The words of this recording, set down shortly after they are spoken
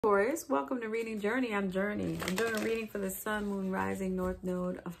Taurus, welcome to Reading Journey. I'm Journey. I'm doing a reading for the Sun, Moon, Rising, North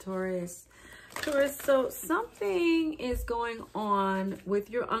Node of Taurus. Taurus, so something is going on with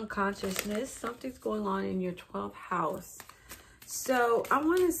your unconsciousness. Something's going on in your 12th house. So I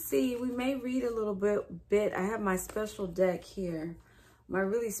want to see, we may read a little bit. I have my special deck here, my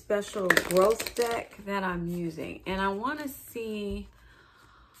really special growth deck that I'm using. And I want to see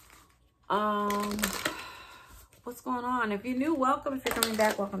what's going on. If you're new, welcome. If you're coming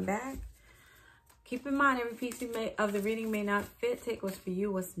back, welcome back. Keep in mind, every piece of the reading may not fit. Take what's for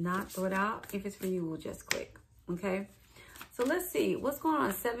you, what's not. Throw it out. If it's for you, we'll just click. Okay? So let's see. What's going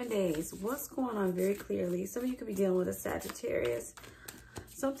on? 7 days. What's going on very clearly? Some of you could be dealing with a Sagittarius.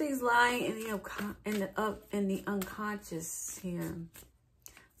 Something's lying in the unconscious here.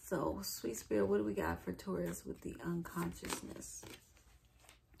 So, sweet spirit, what do we got for Taurus with the unconsciousness?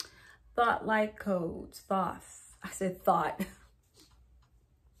 Thought light codes. Thoughts. I said thought.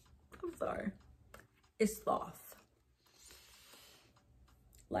 I'm sorry. It's thought.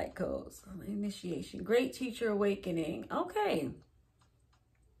 Light codes. Initiation. Great teacher awakening. Okay.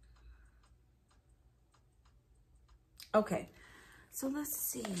 Okay. So let's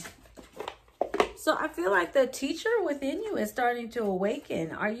see. So I feel like the teacher within you is starting to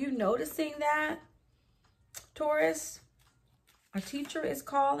awaken. Are you noticing that, Taurus? A teacher is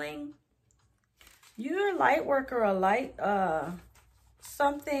calling. You're a light worker, a light,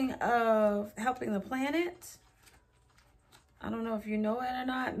 something of helping the planet. I don't know if you know it or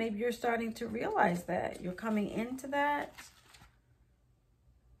not. Maybe you're starting to realize that. You're coming into that.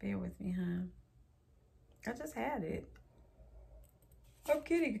 Bear with me, huh? I just had it. I'm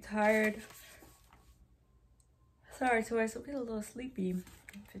getting tired. Sorry, Taurus. I'm getting a little sleepy.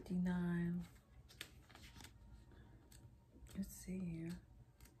 59. Let's see here.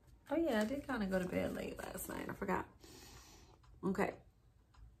 Oh, yeah, I did kind of go to bed late last night. I forgot. Okay.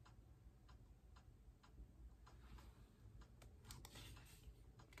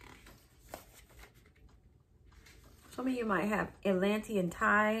 Some of you might have Atlantean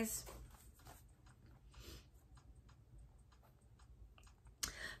ties.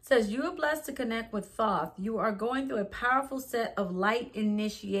 It says, you are blessed to connect with Thoth. You are going through a powerful set of light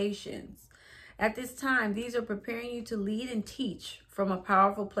initiations. At this time, these are preparing you to lead and teach from a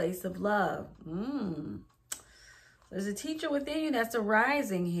powerful place of love. There's a teacher within you that's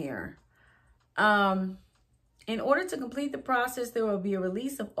arising here. In order to complete the process, there will be a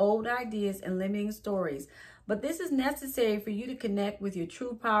release of old ideas and limiting stories. But this is necessary for you to connect with your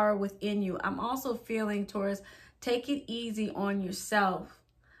true power within you. I'm also feeling, Taurus, take it easy on yourself.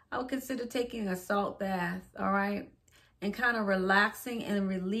 I would consider taking a salt bath, all right? And kind of relaxing and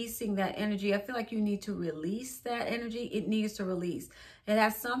releasing that energy. I feel like you need to release that energy. It needs to release. It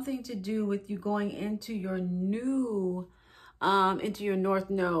has something to do with you going into your new, into your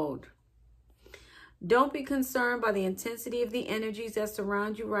North Node. Don't be concerned by the intensity of the energies that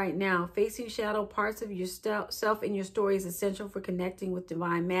surround you right now. Facing shadow parts of yourself in your story is essential for connecting with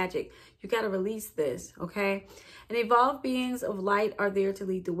divine magic. You got to release this, okay? And evolved beings of light are there to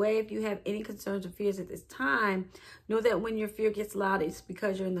lead the way. If you have any concerns or fears at this time, know that when your fear gets loud, it's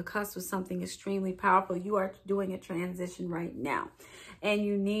because you're in the cusp of something extremely powerful. You are doing a transition right now, and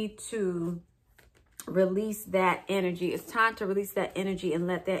you need to release that energy. It's time to release that energy and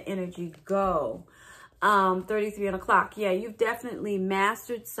let that energy go. 33 on the clock. Yeah, you've definitely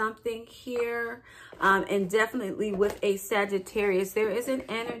mastered something here. And definitely with a Sagittarius, there is an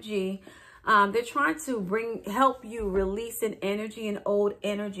energy. They're trying to help you release an energy, an old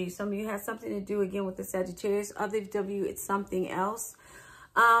energy. Some of you have something to do again with the Sagittarius. Others of you, it's something else.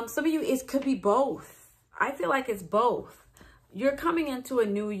 Some of you, it could be both. I feel like it's both. You're coming into a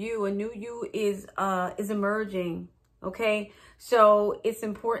new you. A new you is emerging. Okay, so it's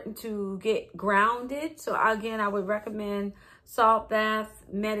important to get grounded. So again, I would recommend salt bath,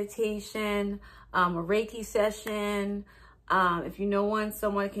 meditation, a Reiki session. If you know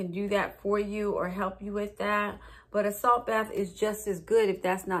someone can do that for you or help you with that. But a salt bath is just as good if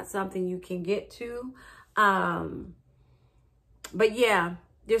that's not something you can get to. But yeah,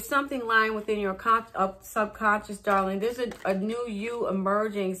 there's something lying within your subconscious, darling. There's a new you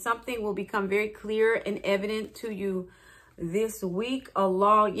emerging. Something will become very clear and evident to you this week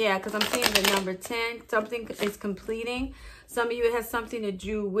along. Yeah, because I'm seeing the number 10. Something is completing. Some of you, it has something to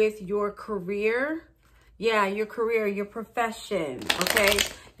do with your career. Yeah, your career, your profession, okay?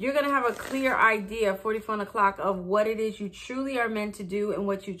 You're going to have a clear idea, 44 o'clock, of what it is you truly are meant to do and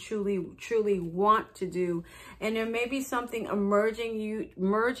what you truly want to do. And there may be something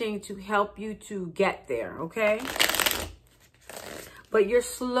merging to help you to get there, okay? But you're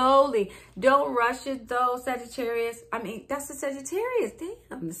slowly, don't rush it though, Sagittarius. I mean, that's a Sagittarius.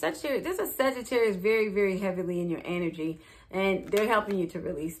 Damn, the Sagittarius. There's a Sagittarius very, very heavily in your energy. And they're helping you to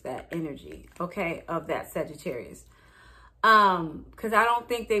release that energy, okay, of that Sagittarius. Because I don't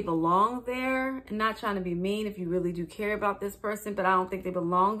think they belong there. And not trying to be mean if you really do care about this person, but I don't think they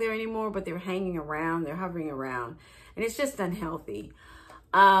belong there anymore. But they're hanging around, they're hovering around. And it's just unhealthy.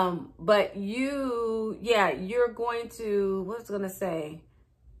 But you, yeah, you're going to, what's going to say?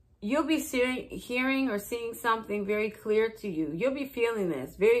 You'll be hearing or seeing something very clear to you. You'll be feeling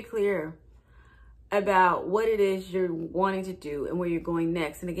this very clear about what it is you're wanting to do and where you're going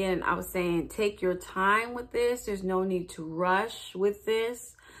next. And again, I was saying, take your time with this. There's no need to rush with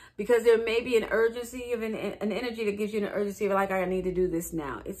this because there may be an urgency of an energy that gives you an urgency of like, I need to do this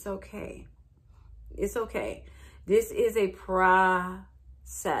now. It's okay. It's okay. This is a process.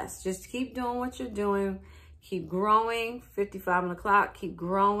 Just keep doing what you're doing. Keep growing. 55 on the clock. Keep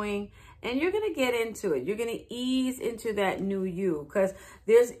growing. And you're going to get into it. You're going to ease into that new you. Because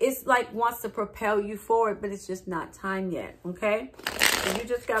it's like wants to propel you forward. But it's just not time yet. Okay? So you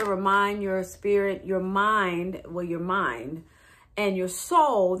just got to remind your spirit, your mind. Well, your mind. And your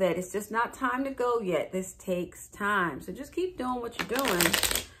soul that it's just not time to go yet. This takes time. So just keep doing what you're doing.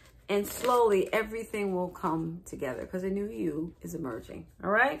 And slowly, everything will come together because a new you is emerging. All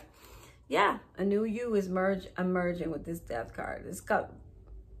right? Yeah, a new you is emerging with this death card. This cup,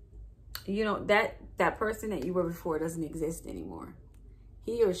 you know, that person that you were before doesn't exist anymore.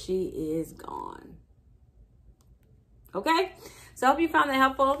 He or she is gone. Okay? So I hope you found that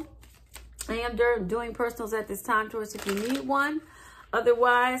helpful. I am doing personals at this time, Taurus, if you need one.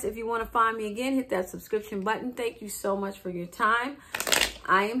 Otherwise, if you want to find me again, hit that subscription button. Thank you so much for your time.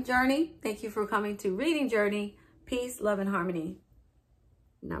 I am Journey. Thank you for coming to Reading Journey. Peace, love, and harmony.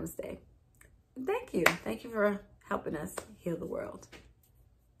 Namaste. Thank you. Thank you for helping us heal the world.